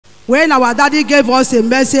when our daddy gave us a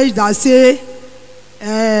message that say,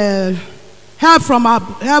 help from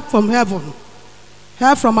heaven,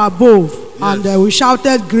 help from above, yes. And we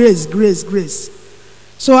shouted, grace, grace, grace.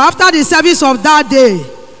 So after the service of that day,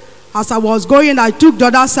 as I was going, I took the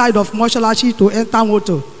other side of Moshalashi to enter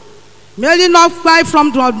motor. Maybe not quite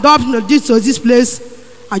from this place,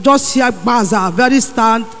 I just hear Baza, very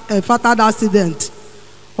stand, a fatal accident.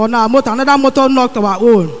 On our motor, another motor knocked our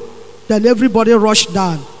own. Then everybody rushed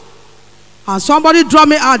down. And somebody dropped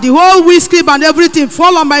me out. The whole windscreen and everything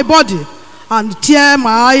fall on my body and tear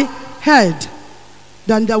my head.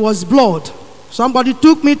 Then there was blood. Somebody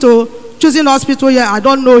took me to Choosing Hospital here. I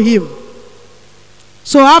don't know him.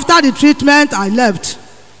 So after the treatment, I left.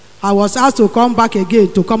 I was asked to come back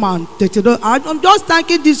again to come and take it. I'm just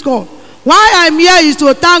thanking this God. Why I'm here is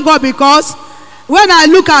to thank God, because when I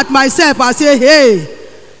look at myself, I say, hey,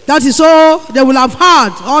 that is so, they will have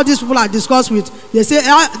heard all these people I discussed with. They say,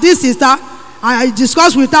 this sister, I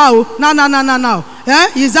discussed with her. No.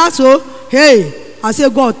 Is that so? Hey, I say,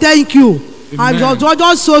 God, thank you. Amen. I was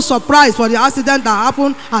just so surprised for the accident that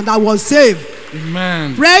happened and I was saved.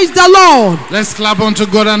 Amen. Praise the Lord. Let's clap unto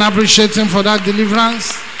God and appreciate Him for that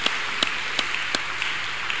deliverance.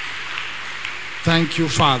 Thank you,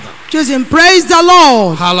 Father. Choosing, praise the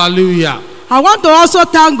Lord. Hallelujah. I want to also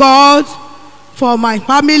thank God for my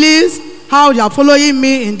families, how they are following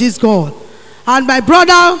me in this God. And my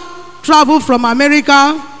brother traveled from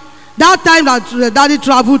America. That time that daddy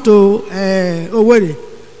traveled to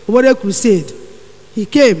Owerri Crusade, he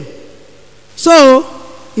came. So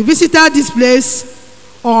he visited this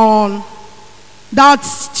place on that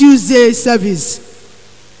Tuesday service.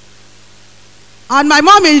 And my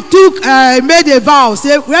mom made a vow,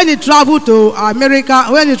 say when he traveled to America,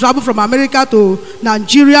 when he traveled from America to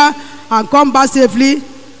Nigeria and come back safely,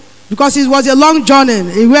 because it was a long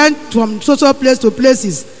journey. He went from social place to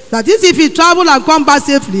places. That is, if he traveled and come back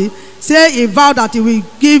safely, say he vowed that he will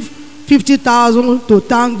give 50,000 to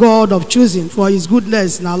thank God of Choosing for His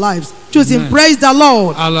goodness in our lives. Choosing, amen. Praise the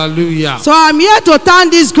Lord. Hallelujah. So I'm here to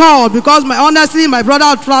thank this God, because honestly, my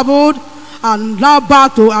brother traveled and now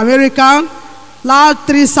back to America. Last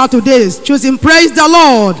 3 Saturdays. Choosing, praise the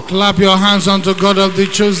Lord. Clap your hands unto God of the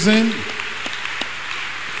Choosing.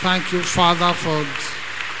 Thank you, Father, for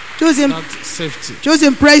Choosing, that safety.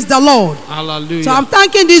 Choosing, praise the Lord. Hallelujah. So I'm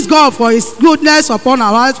thanking this God for His goodness upon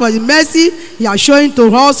our lives, for His mercy He has shown to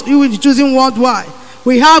us, even Choosing worldwide.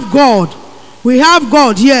 We have God. We have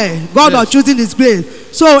God here. God, yes. Of Choosing is great.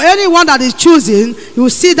 So anyone that is choosing, you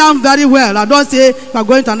sit down very well. I don't say you are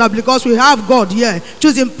going to another, because we have God here.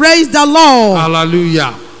 Choosing, praise the Lord.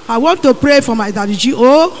 Hallelujah. I want to pray for my daddy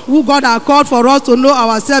G.O., who God has called for us to know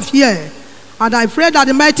ourselves here. And I pray that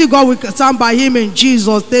the mighty God will stand by him in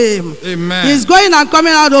Jesus' name. Amen. He's going and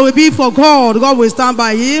coming out, will be for God. God will stand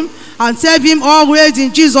by him and save him always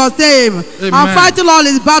in Jesus' name. Amen. And fighting all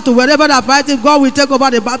his battle, wherever they're fighting, God will take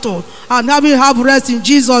over the battle and have him have rest in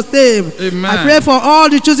Jesus' name. Amen. I pray for all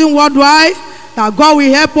the Choosing worldwide, that God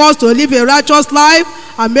will help us to live a righteous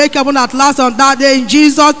life and make heaven at last on that day in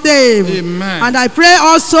Jesus' name. Amen. And I pray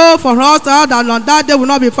also for us that on that day will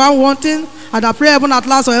not be found wanting. And I pray heaven at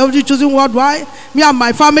last for every Choosing worldwide, me and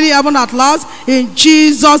my family, heaven at last, in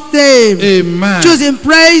Jesus' name. Amen. Choosing,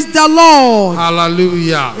 praise the Lord.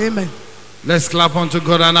 Hallelujah. Amen. Let's clap unto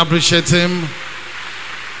God and appreciate Him.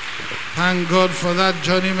 Thank God for that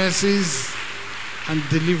journey mercies and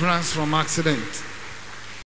deliverance from accident.